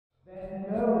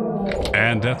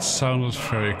And that sounded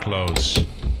very close.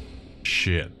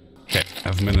 Shit. Okay,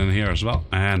 have been in here as well.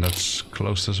 And that's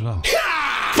closed as well.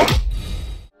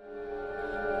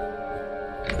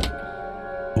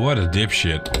 What a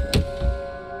dipshit.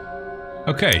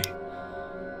 Okay.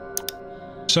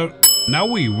 So now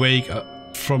we wake up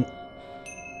from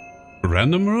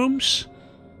random rooms?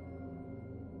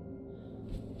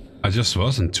 I just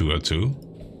was in 202.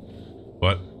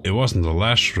 But it wasn't the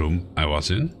last room I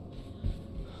was in.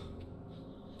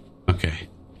 Okay.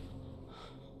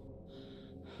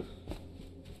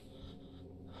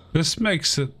 This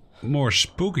makes it more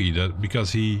spooky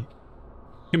because he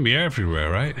can be everywhere,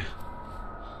 right?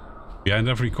 Behind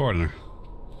every corner.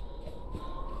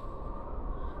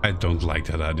 I don't like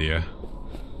that idea.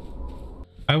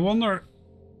 I wonder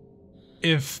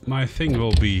if my thing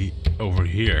will be over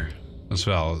here as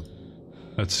well.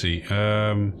 Let's see.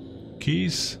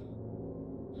 Keys.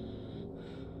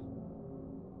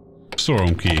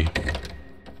 Storeroom key.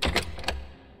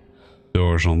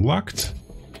 Doors unlocked.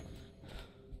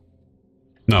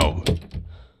 No.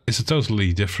 It's a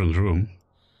totally different room.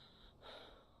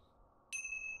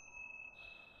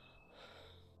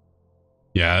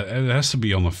 Yeah, it has to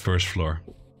be on the first floor.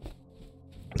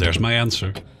 There's my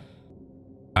answer.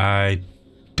 I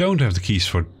don't have the keys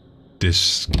for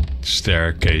this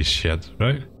staircase yet,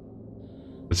 right?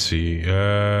 Let's see.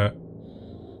 Where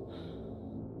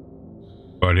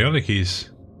are the other keys?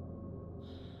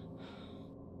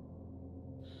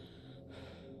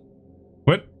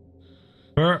 What?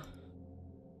 Where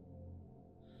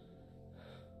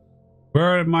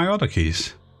are my other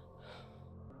keys?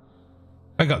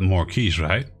 I got more keys,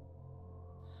 right?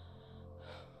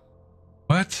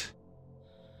 What?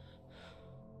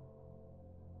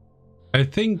 I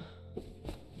think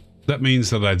that means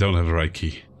that I don't have the right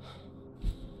key.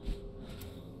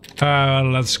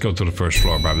 Let's go to the first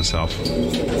floor by myself.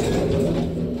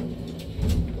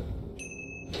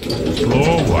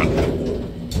 Floor 1.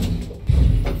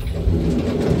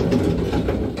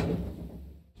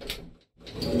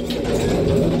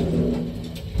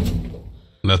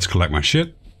 Let's collect my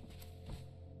shit.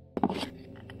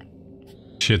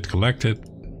 Shit collected.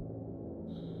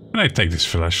 And I take this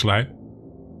flashlight.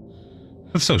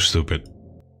 That's so stupid.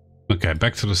 Okay,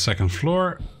 back to the second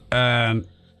floor and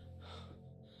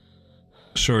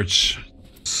search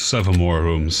 7 more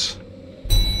rooms.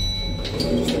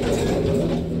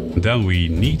 And then we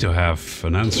need to have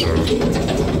an answer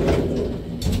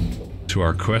to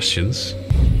our questions.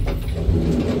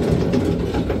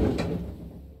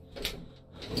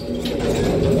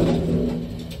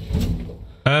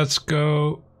 Let's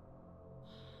go.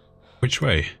 Which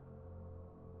way?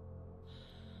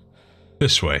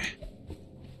 This way.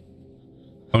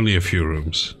 Only a few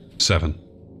rooms. 7.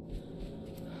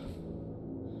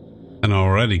 And I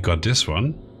already got this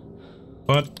one.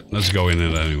 But let's go in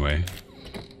it anyway.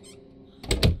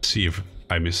 See if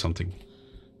I missed something.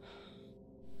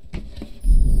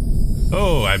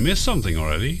 Oh, I missed something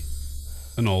already.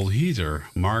 An old heater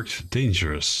marked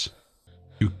dangerous.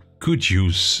 You could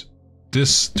use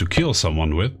this to kill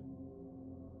someone with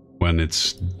when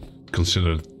it's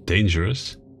considered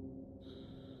dangerous.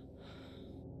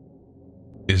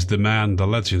 Is the man the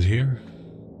legend here?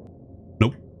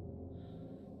 Nope.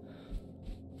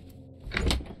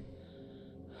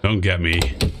 Don't get me.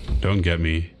 Don't get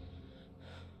me.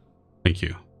 Thank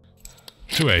you.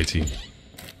 280.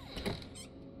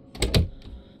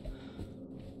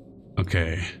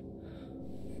 Okay.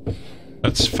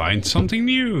 Let's find something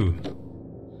new.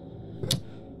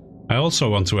 I also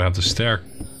want to have the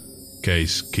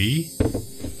staircase key.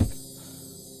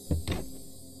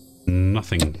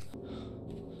 Nothing.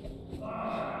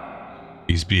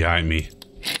 He's behind me.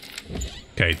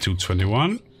 Okay,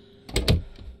 221.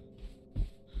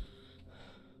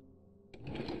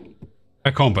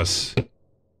 A compass.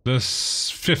 The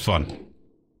 5th one.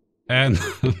 And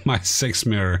my 6th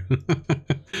mirror.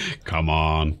 Come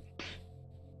on.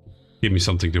 Give me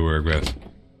something to work with.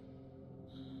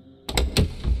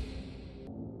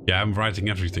 Yeah, I'm writing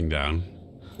everything down.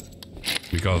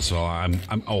 Because well,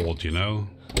 I'm old, you know?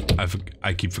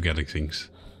 I keep forgetting things.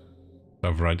 So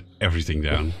I write everything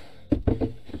down.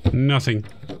 Nothing.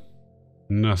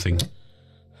 Nothing.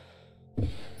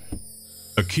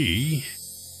 A key.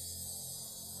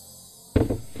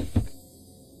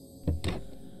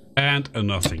 And a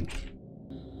nothing.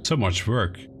 So much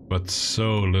work, but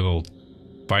so little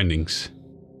findings.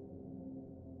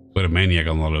 With a maniac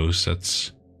on the loose,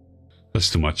 that's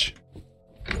too much.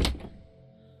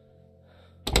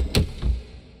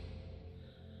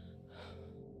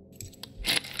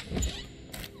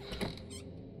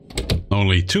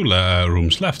 Only 2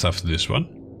 rooms left after this one.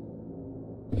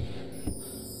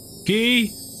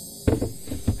 Key?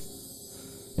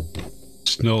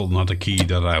 Still not a key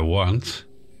that I want.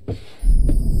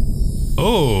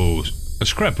 Oh, a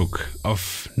scrapbook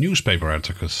of newspaper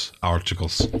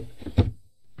articles.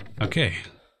 Okay.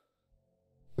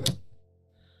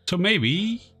 So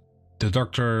maybe the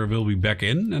doctor will be back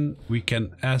in and we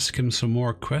can ask him some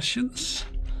more questions?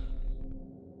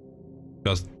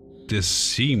 Because this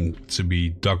seemed to be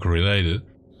dog related.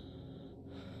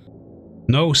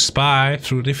 No spy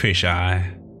through the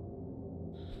fisheye.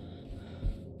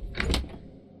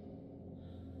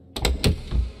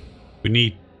 We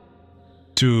need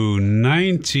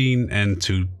 219 and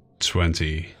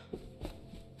 220.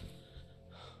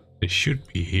 They should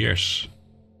be here.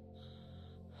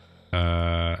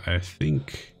 I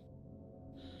think...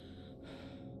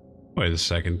 Wait a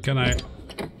second, can I...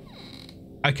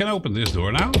 I can open this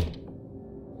door now?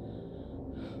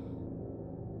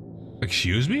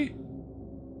 Excuse me?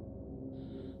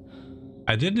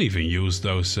 I didn't even use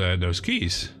those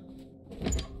keys.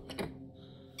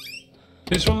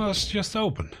 This one was just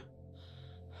open.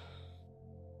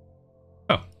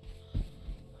 Oh.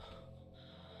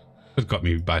 That got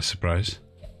me by surprise.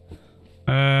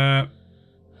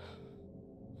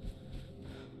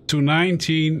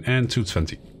 219 and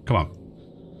 220. Come on.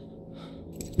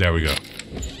 There we go.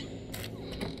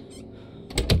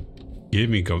 Give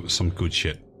me some good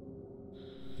shit.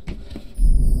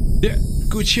 Yeah,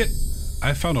 good shit.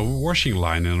 I found a washing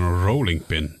line and a rolling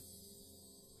pin.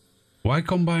 Why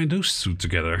combine those two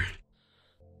together?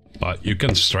 But you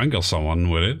can strangle someone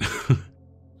with it.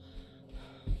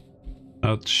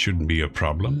 That shouldn't be a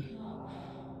problem.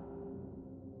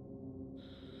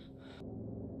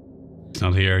 He's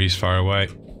not here, he's far away.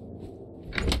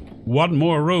 One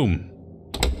more room.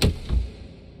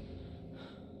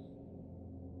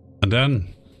 And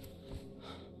then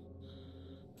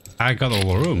I got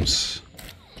all the rooms.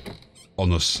 On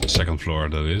the second floor,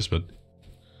 that is, but...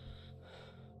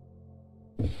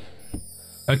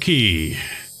 A key.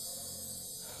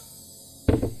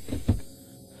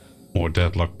 More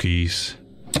deadlock keys.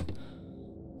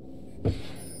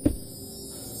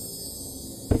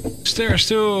 Stairs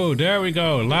too! There we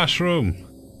go, last room.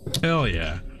 Hell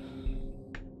yeah.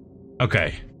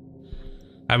 Okay.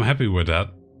 I'm happy with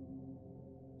that.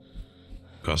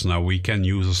 Because now we can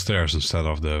use the stairs instead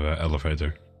of the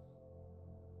elevator.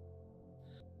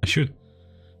 I should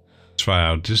try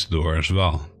out this door as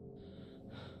well.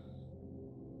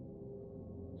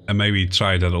 And maybe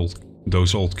try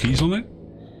those old keys on it.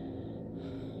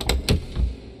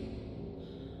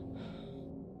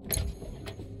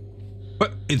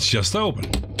 But it's just open.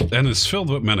 And it's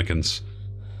filled with mannequins.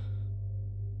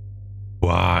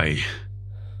 Why?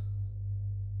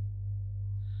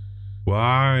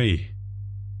 Why?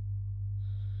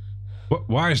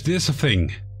 Why is this a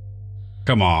thing?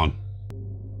 Come on.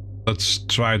 Let's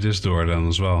try this door then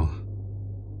as well.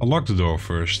 Unlock the door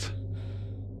first.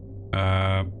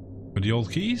 With the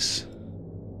old keys?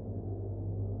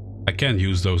 I can't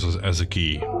use those as a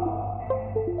key.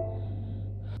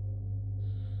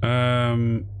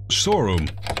 Storeroom.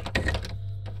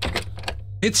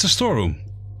 It's a storeroom.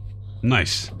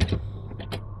 Nice.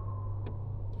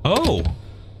 Oh!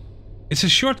 It's a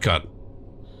shortcut.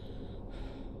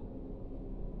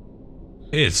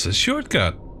 It's a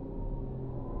shortcut.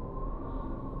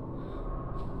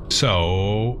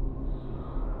 So...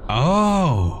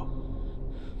 Oh!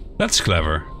 That's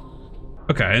clever.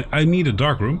 Okay, I need a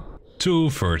dark room.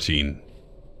 213.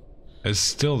 It's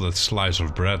still that slice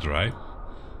of bread, right?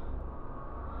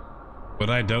 But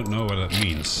I don't know what that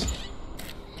means.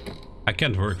 I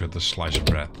can't work with the slice of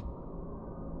bread.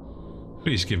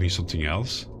 Please give me something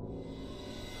else.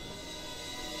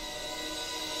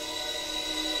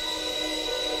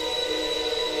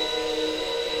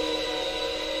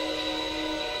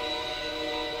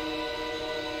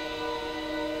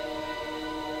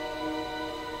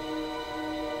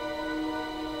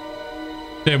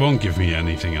 They won't give me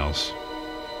anything else.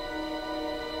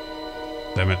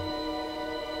 Damn it.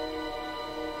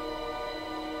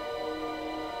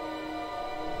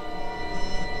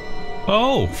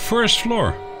 Oh, first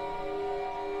floor.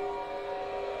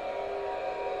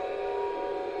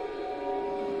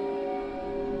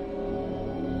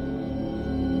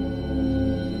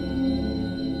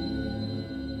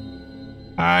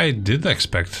 I did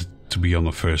expect it to be on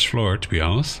the first floor, to be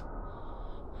honest.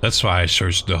 That's why I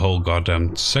searched the whole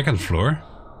goddamn second floor.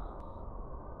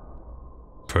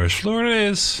 First floor it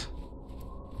is.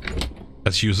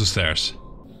 Let's use the stairs.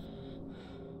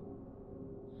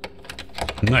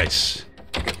 Nice.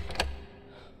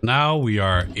 Now we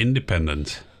are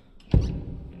independent.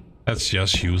 Let's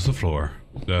just use the floor.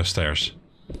 The stairs.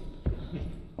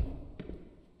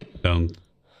 Don't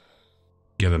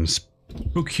get them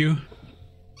spook you.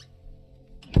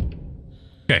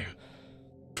 Okay.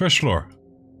 First floor.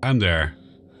 I'm there.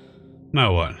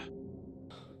 Now what?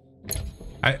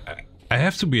 I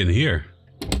have to be in here.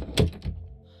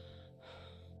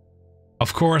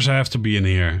 Of course I have to be in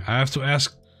here. I have to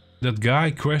ask that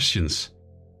guy questions.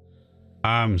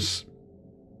 Well,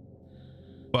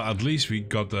 at least we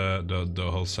got the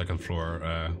whole second floor.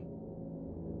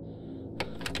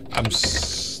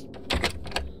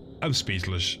 I'm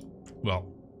speechless. Well,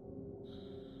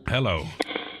 hello.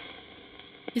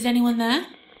 Is anyone there?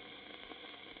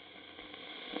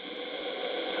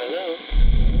 Hello?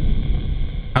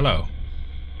 Hello.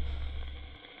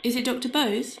 Is it Dr.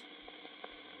 Bose?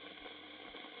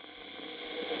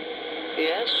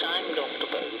 Yes, I'm Dr.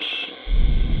 Bose.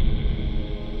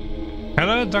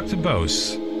 Hello, Dr.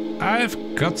 Bose.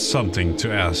 I've got something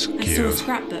to ask I you. saw a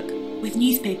scrapbook with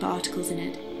newspaper articles in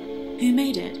it. Who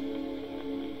made it?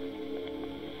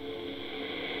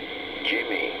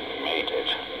 Jimmy made it.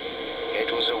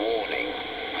 It was a warning.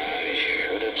 I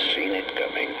should have seen it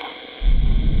coming.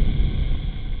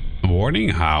 Warning?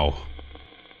 How?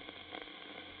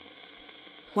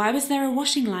 Why was there a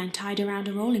washing line tied around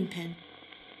a rolling pin?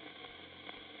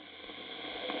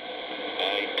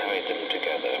 I tied them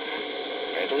together.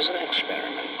 It was an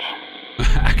experiment.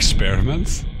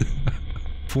 Experiment?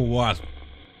 For what?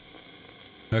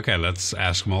 Okay, let's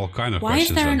ask him all kind of Why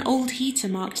questions. is there then. an old heater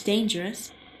marked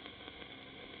dangerous?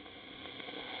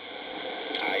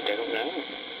 I don't know.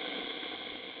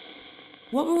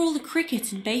 What were all the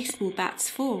cricket and baseball bats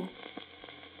for?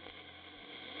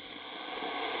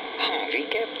 Harvey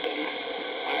kept them.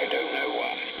 I don't know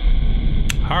why.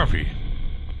 Harvey.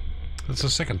 That's the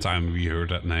second time we heard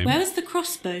that name. Where was the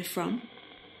crossbow from?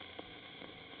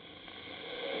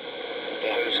 The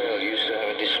hotel used to have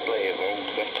a display of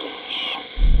old weapons.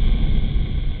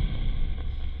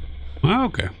 Oh,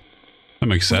 okay. That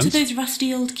makes sense. What are those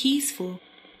rusty old keys for?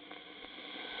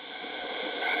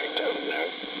 I don't know.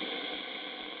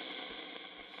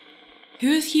 Who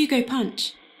is Hugo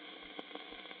Punch?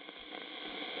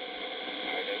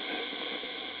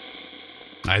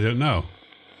 I don't know.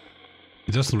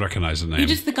 He doesn't recognize the Who name.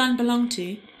 does the gun belong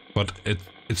to? But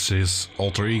it's his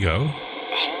alter ego.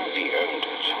 Harvey owned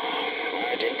it.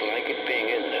 I didn't like it being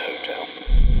in the hotel.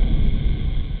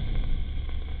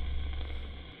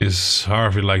 Is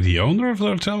Harvey like the owner of the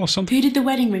hotel or something? Who did the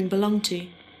wedding ring belong to?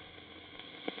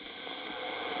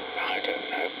 I don't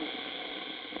know.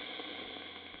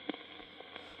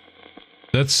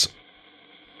 That's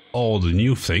all the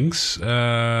new things.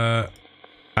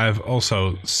 I've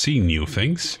also seen new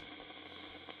things.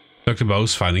 Dr.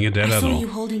 Bose finding a dead I saw animal. you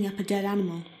holding up a dead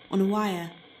animal on a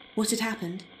wire. What had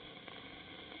happened?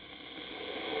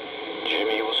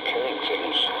 Jimmy was killing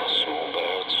things. Small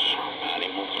birds,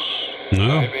 animals.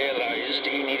 No. I realized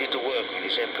he needed to work on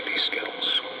his empathy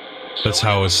skills. That's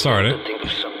how it started. To think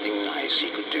of something nice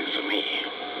he could do for me.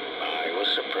 I was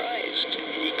surprised.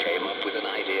 He came up with an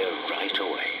idea right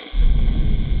away.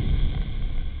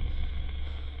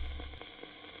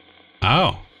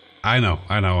 Oh, I know.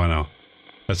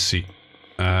 Let's see.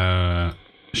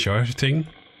 Show everything.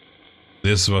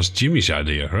 This was Jimmy's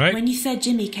idea, right? When you said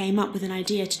Jimmy came up with an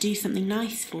idea to do something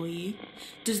nice for you,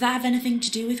 does that have anything to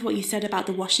do with what you said about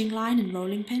the washing line and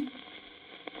rolling pin?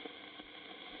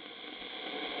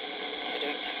 I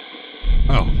don't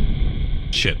know. Oh,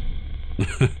 shit.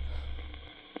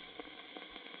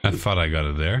 I thought I got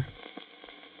it there.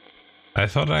 I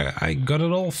thought I got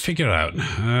it all figured out.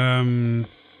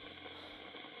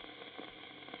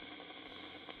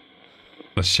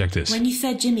 Let's check this. When you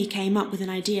said Jimmy came up with an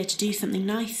idea to do something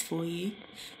nice for you,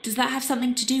 does that have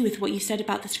something to do with what you said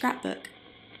about the scrapbook?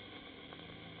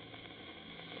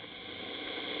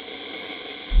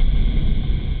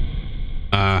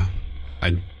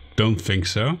 I don't think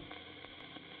so.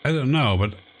 I don't know,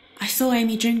 but I saw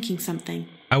Amy drinking something.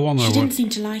 I wonder She didn't what, seem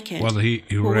to like it. what he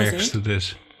What was reacts it? to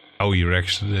this. How he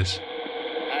reacts to this.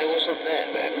 I wasn't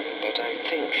there then, but I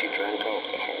think she drank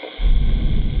alcohol.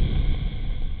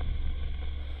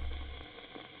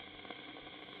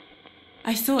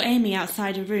 I saw Amy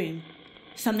outside a room.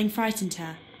 Something frightened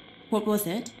her. What was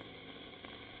it?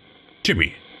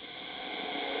 Jimmy,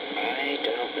 I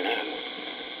don't know.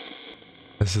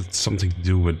 has it something to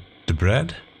do with the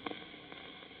bread?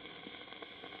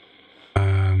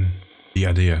 The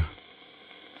idea.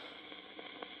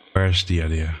 Where's the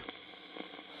idea?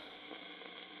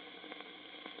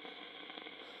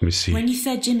 Let me see. When you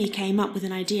said Jimmy came up with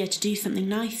an idea to do something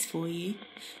nice for you,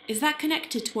 is that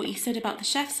connected to what you said about the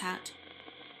chef's hat?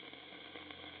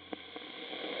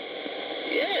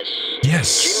 Yes.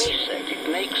 Yes. Jimmy said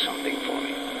he'd make something for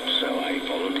me, so I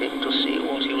followed him.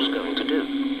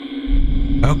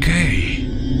 Okay.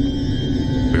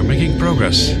 We're making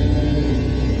progress.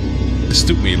 This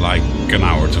took me like an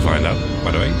hour to find out,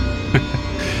 by the way.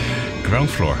 Ground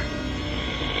floor.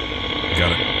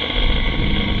 Got it.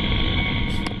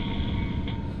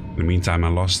 In the meantime, I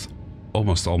lost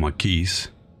almost all my keys.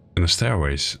 And the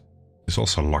stairways is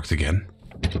also locked again.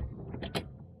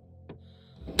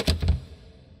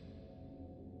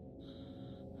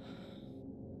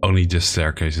 Only this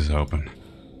staircase is open.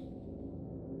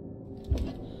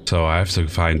 So I have to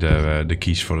find the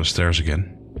keys for the stairs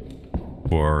again.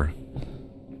 For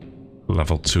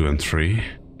level 2 and 3.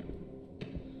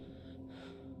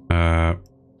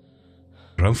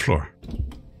 Ground floor.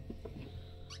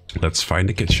 Let's find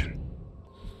the kitchen.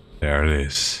 There it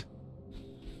is.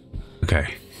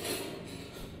 Okay.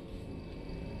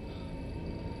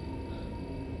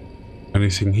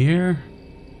 Anything here?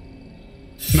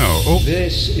 No. Oh.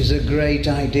 This is a great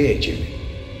idea, Jimmy.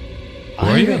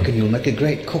 I reckon you'll make a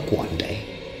great cook one day.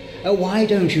 Why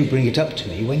don't you bring it up to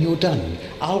me when you're done?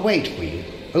 I'll wait for you,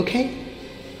 okay?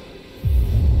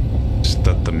 Is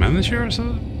that the manager or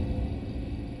something?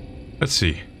 Let's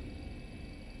see.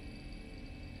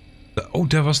 Oh,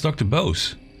 that was Dr.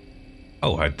 Bose.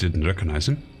 Oh, I didn't recognize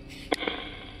him.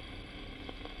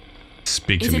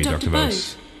 Speak to me, Dr.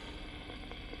 Bose.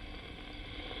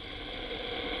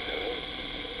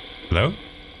 Hello?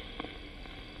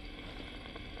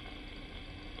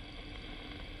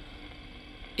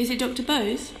 Is it Dr.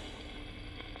 Bose?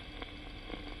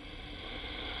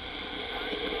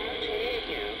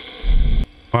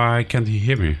 Why can't he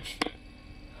hear me?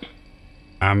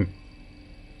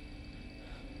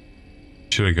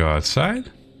 Should I go outside?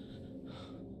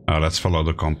 Oh, let's follow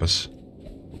the compass.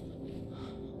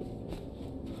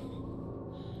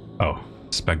 Oh,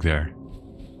 it's back there.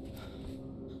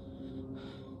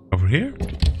 Over here?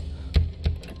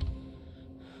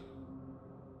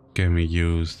 Can we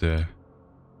use the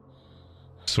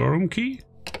storeroom key?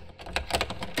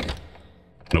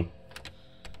 Nope.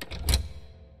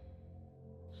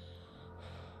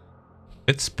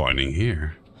 It's pointing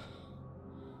here.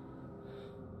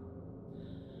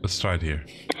 Let's try it here.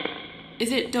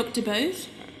 Is it Dr. Bose?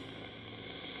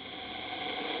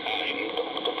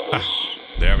 Ah,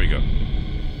 there we go.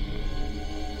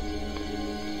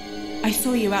 I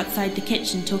saw you outside the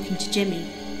kitchen talking to Jimmy.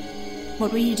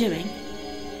 What were you doing?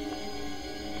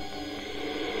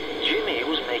 Jimmy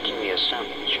was making me a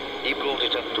sandwich. He brought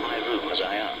it up to my room as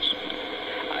I asked.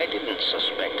 I didn't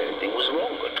suspect anything was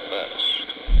wrong at first.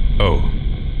 Oh.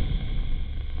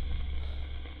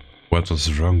 What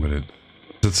was wrong with it?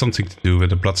 Is it something to do with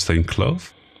the bloodstained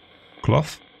cloth?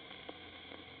 Let's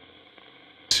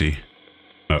see.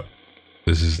 No.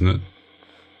 This isn't it.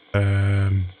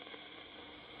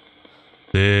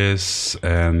 This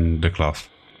and the cloth.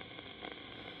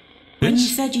 When you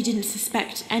said you didn't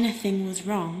suspect anything was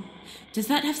wrong, does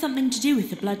that have something to do with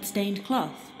the blood-stained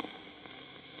cloth?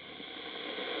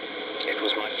 It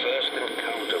was my first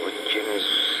encounter with Jimmy's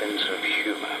sense of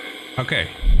humor. Okay.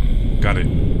 Got it.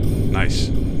 Nice.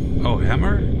 Oh,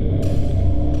 hammer?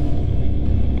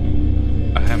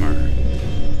 A hammer.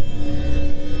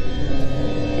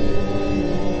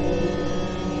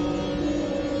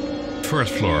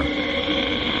 First floor.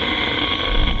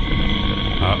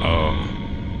 Uh-oh.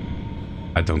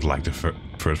 I don't like the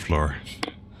first floor.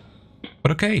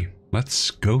 But okay,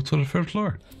 let's go to the first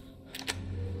floor.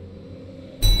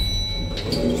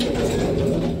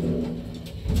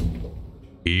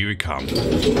 Here we come.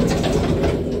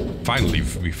 Finally,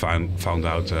 we found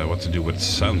out what to do with the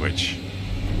sandwich.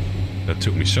 That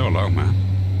took me so long, man.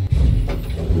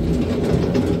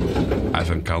 I've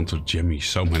encountered Jimmy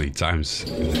so many times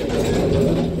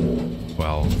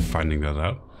while finding that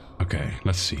out. Okay,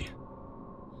 let's see.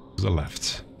 To the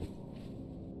left.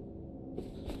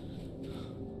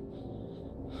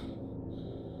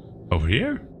 Over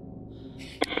here?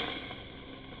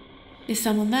 Is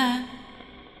someone there?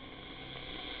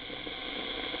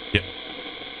 Yep.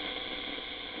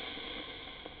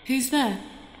 Who's there?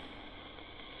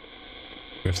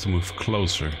 We have to move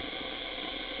closer.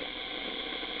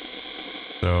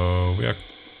 So we are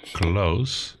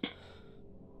close.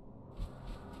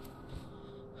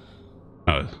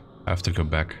 Oh, I have to go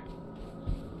back.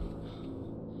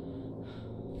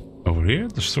 Over here,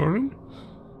 the storeroom?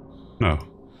 No.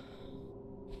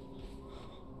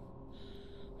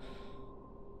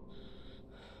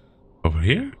 Over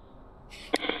here?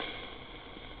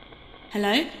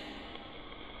 Hello?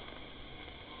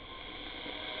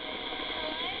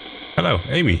 Hello,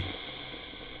 Amy.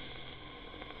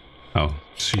 Oh,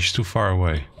 she's too far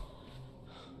away.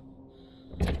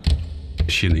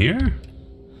 Is she in here?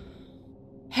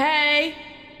 Hey!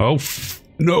 Oh,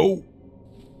 no!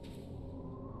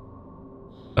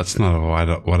 That's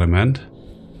not what I meant.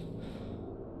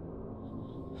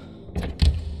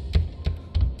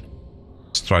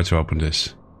 Let's try to open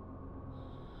this.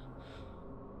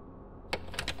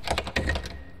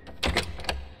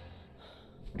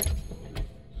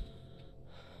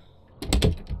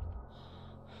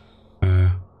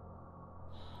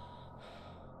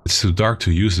 It's too dark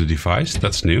to use the device.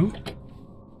 That's new.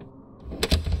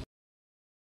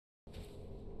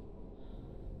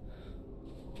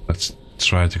 Let's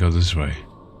try to go this way.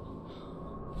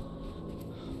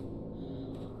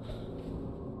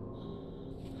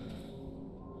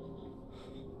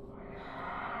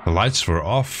 The lights were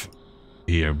off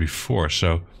here before,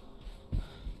 so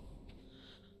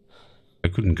I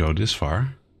couldn't go this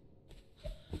far.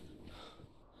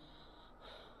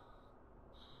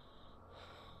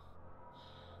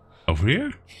 Over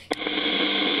here?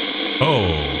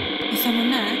 Oh. Is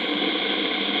someone there?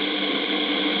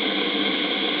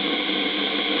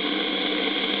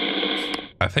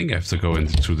 I think I have to go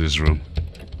into this room.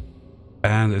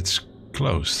 And it's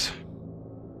closed.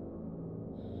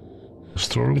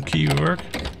 Storeroom key work?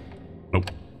 Nope.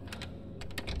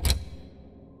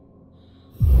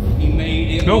 He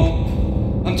made it No. up.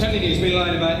 I'm telling you, he's been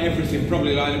lying about everything.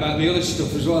 Probably lying about the other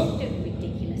stuff as well. Don't be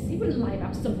ridiculous. He wouldn't lie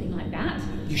about something like that.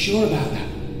 You sure about that?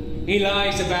 He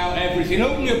lies about everything.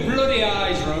 Open your bloody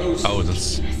eyes, Rose. Oh,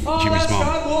 that's Oh, Jimmy's that's mom.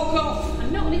 right. Walk off.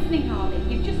 I'm not listening, Harley.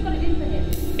 You've just got it in for him.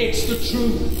 It's the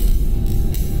truth.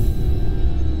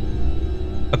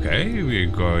 Okay, we're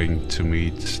going to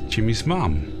meet Jimmy's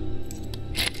mom.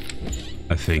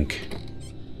 I think.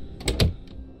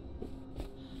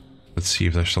 Let's see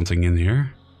if there's something in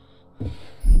here.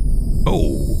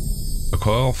 Oh, a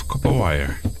coil of copper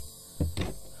wire.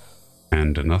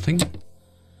 And nothing.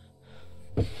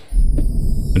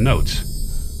 A note.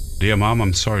 Dear Mom,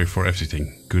 I'm sorry for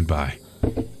everything. Goodbye.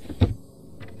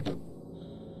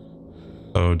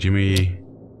 So Jimmy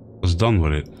was done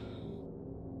with it.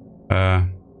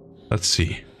 Let's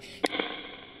see.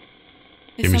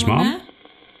 Is Jimmy's someone mom? there?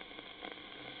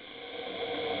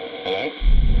 Hello?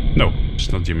 No, it's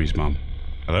not Jimmy's mom.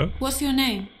 Hello? What's your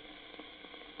name?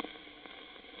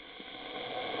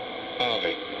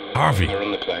 Harvey. Harvey. I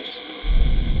run the place.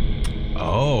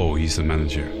 Oh, he's the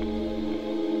manager.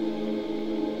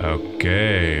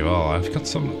 Okay, well, I've got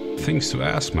some things to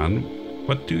ask, man.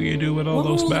 What do you do with all What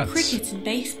those were all the bats? cricket and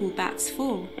baseball bats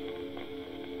for?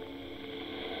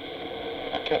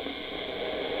 I kept them.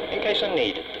 In case I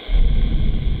needed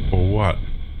them. For what?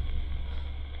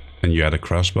 And you had a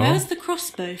crossbow? Where was the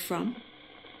crossbow from?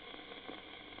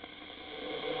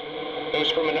 It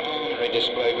was from an armory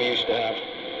display we used to have.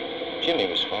 Jimmy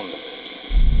was fond of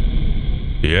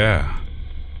it. Yeah,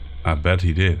 I bet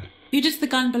he did. Who does the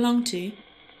gun belong to?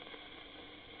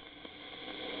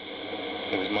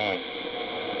 It was mine.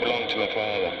 It belonged to my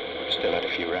father. Still had a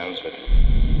few rounds with it.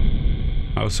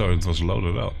 Oh, so it was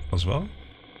loaded up as well?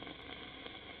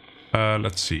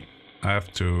 Let's see. I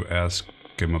have to ask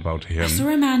him about him. I saw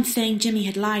a man saying Jimmy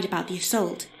had lied about the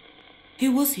assault.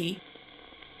 Who was he?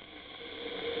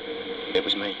 It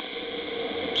was me.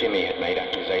 Jimmy had made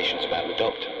accusations about the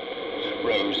doctor.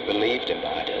 Rose believed him,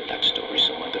 but I'd heard that story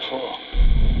somewhere before.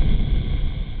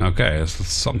 Okay, is that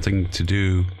something to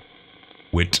do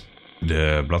with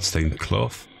the bloodstained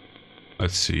cloth?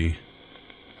 Let's see.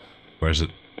 Where is it?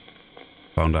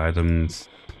 Found items.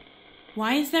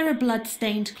 Why is there a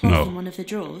blood-stained cloth No. in one of the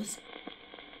drawers?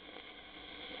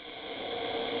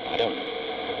 I don't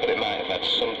know, but it might have had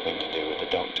something to do with the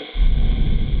doctor.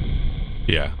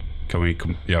 Yeah. Can we we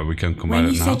can combine When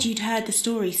it you now. said you'd heard the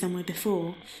story somewhere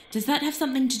before, does that have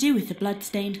something to do with the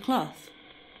blood-stained cloth?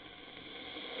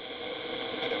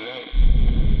 I don't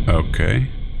know. Okay.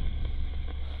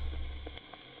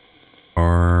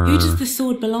 Or Who does the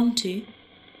sword belong to?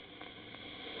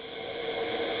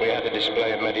 We had a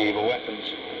display of medieval weapons.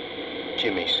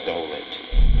 Jimmy stole it.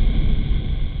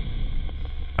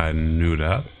 I knew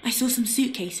that. I saw some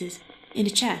suitcases in a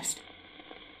chest.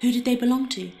 Who did they belong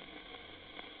to?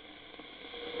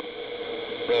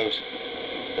 Rose,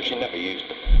 but she never used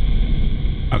them.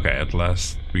 Okay, at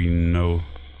last we know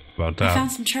about I that.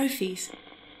 found some trophies.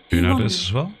 Do you Who know won this them?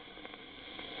 as well?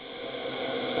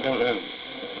 I don't know.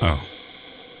 Oh.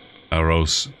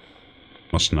 Rose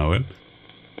must know it.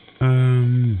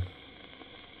 Where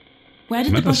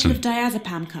did Medicine. the bottle of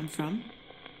diazepam come from?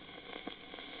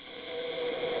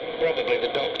 Probably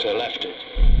the doctor left it.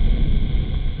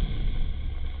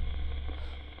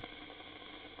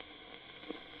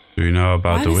 Do you know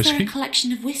about Why the was whiskey? there a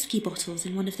collection of whiskey bottles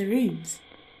in one of the rooms?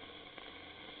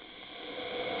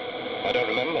 I don't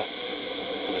remember.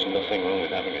 There was nothing wrong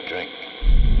with having a drink.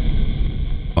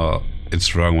 Well,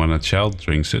 it's wrong when a child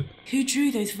drinks it. Who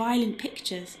drew those violent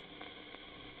pictures?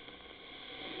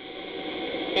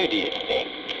 Who do you think?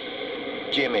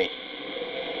 Jimmy.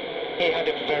 He had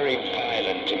a very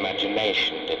violent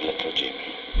imagination, did little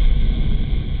Jimmy.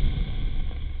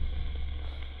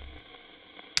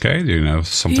 Okay, do you know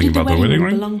something Who did about the wedding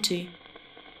ring? belong to?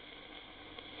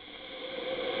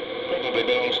 Probably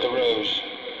belongs to Rose.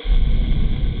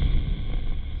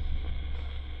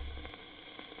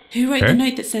 Who wrote the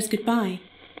note that says goodbye?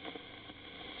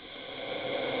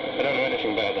 I don't know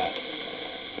anything about that.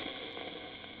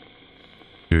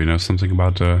 Do you know something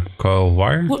about the coil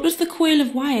wire? What was the coil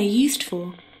of wire used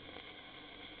for?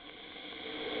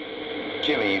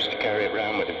 Jimmy used to carry it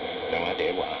around with him. No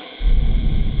idea why.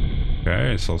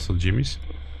 Okay, it's also Jimmy's.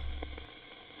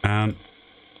 And...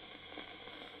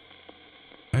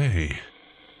 Hey.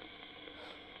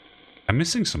 I'm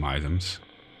missing some items.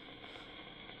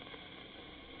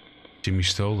 Jimmy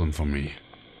stole them from me.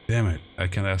 Damn it, I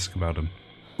can't ask about them.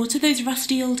 What are those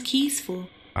rusty old keys for?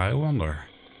 I wonder.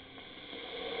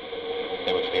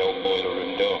 They were for the old boiler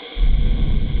room door.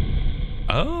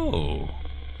 Oh!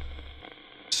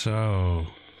 So...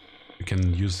 we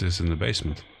can use this in the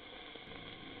basement.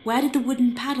 Where did the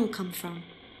wooden paddle come from?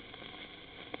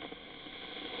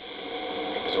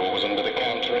 It was always under the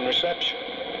counter in reception.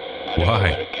 I don't know Why?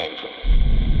 where it came from.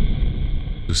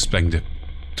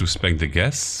 To spank the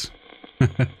guests?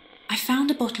 I found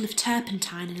a bottle of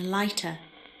turpentine and a lighter.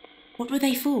 What were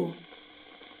they for?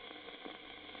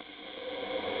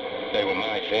 They were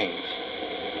my things,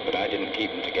 but I didn't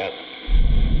keep them together.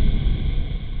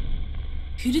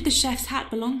 Who did the chef's hat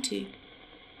belong to?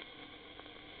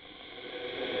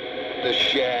 The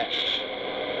chef.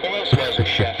 Who else wears a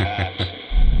chef hat?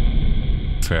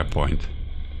 Fair point.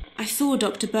 I saw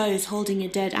Dr. Bose holding a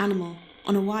dead animal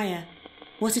on a wire.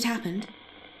 What had happened?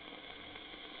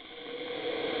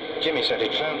 Jimmy said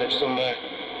he'd found it somewhere.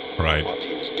 Right. What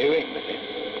he was doing with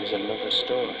it is another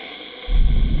story.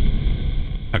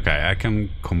 Okay, I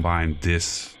can combine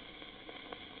this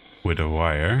with a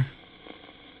wire.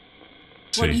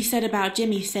 What you said about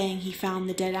Jimmy saying he found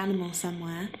the dead animal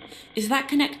somewhere, is that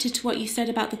connected to what you said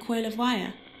about the coil of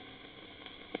wire?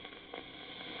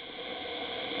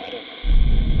 I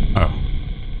don't know. Oh.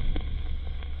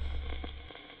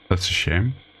 That's a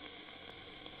shame.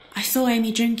 I saw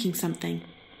Amy drinking something.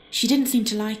 She didn't seem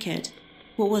to like it.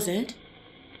 What was it?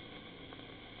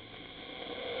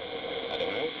 I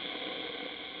don't know.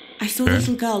 I saw the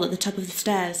little girl at the top of the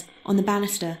stairs, on the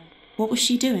banister. What was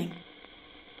she doing?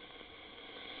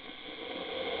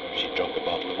 She dropped a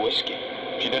bottle of whiskey.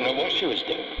 She didn't know what she was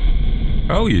doing.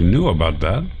 Oh, you knew about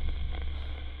that?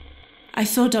 I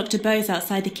saw Dr. Bose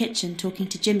outside the kitchen talking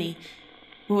to Jimmy.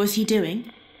 What was he doing?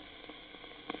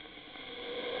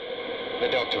 The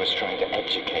doctor was trying to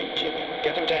educate Jimmy,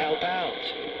 get him to help out.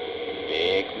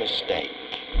 Big mistake.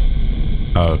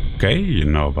 Okay, you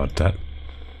know about that.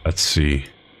 Let's see.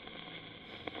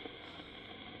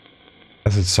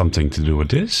 Has it something to do with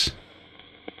this?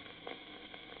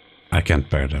 I can't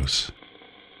bear those.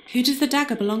 Who does the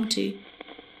dagger belong to?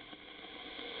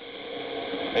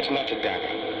 It's not a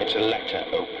dagger. It's a letter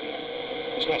opener.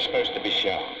 It's not supposed to be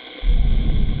sharp.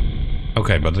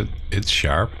 Okay, but it's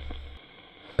sharp.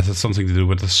 Has it something to do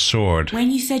with the sword? When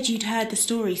you said you'd heard the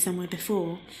story somewhere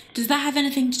before, does that have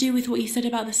anything to do with what you said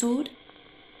about the sword?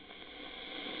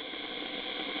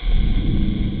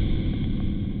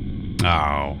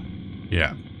 Oh,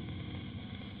 yeah.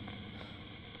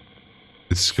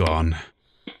 It's gone.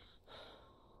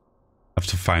 Have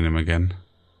to find him again.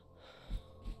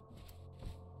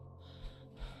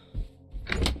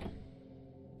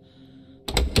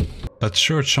 Let's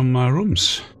search some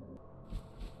rooms.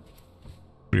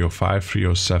 305,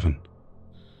 307.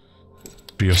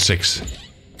 306.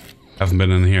 Haven't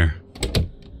been in here.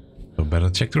 So better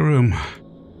check the room.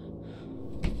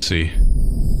 Let's see.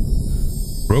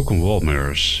 Broken wall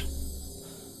mirrors.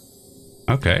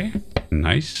 Okay,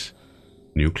 nice.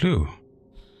 New clue.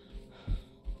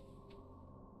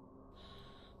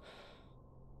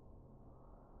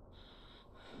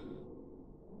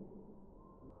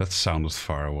 That sounded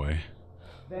far away.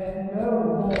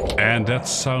 And that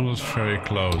sounded very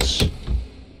close.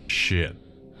 Shit.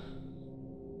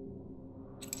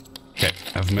 Okay,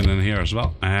 I've been in here as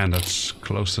well. And that's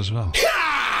closed as well.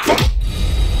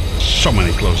 So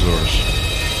many closed doors.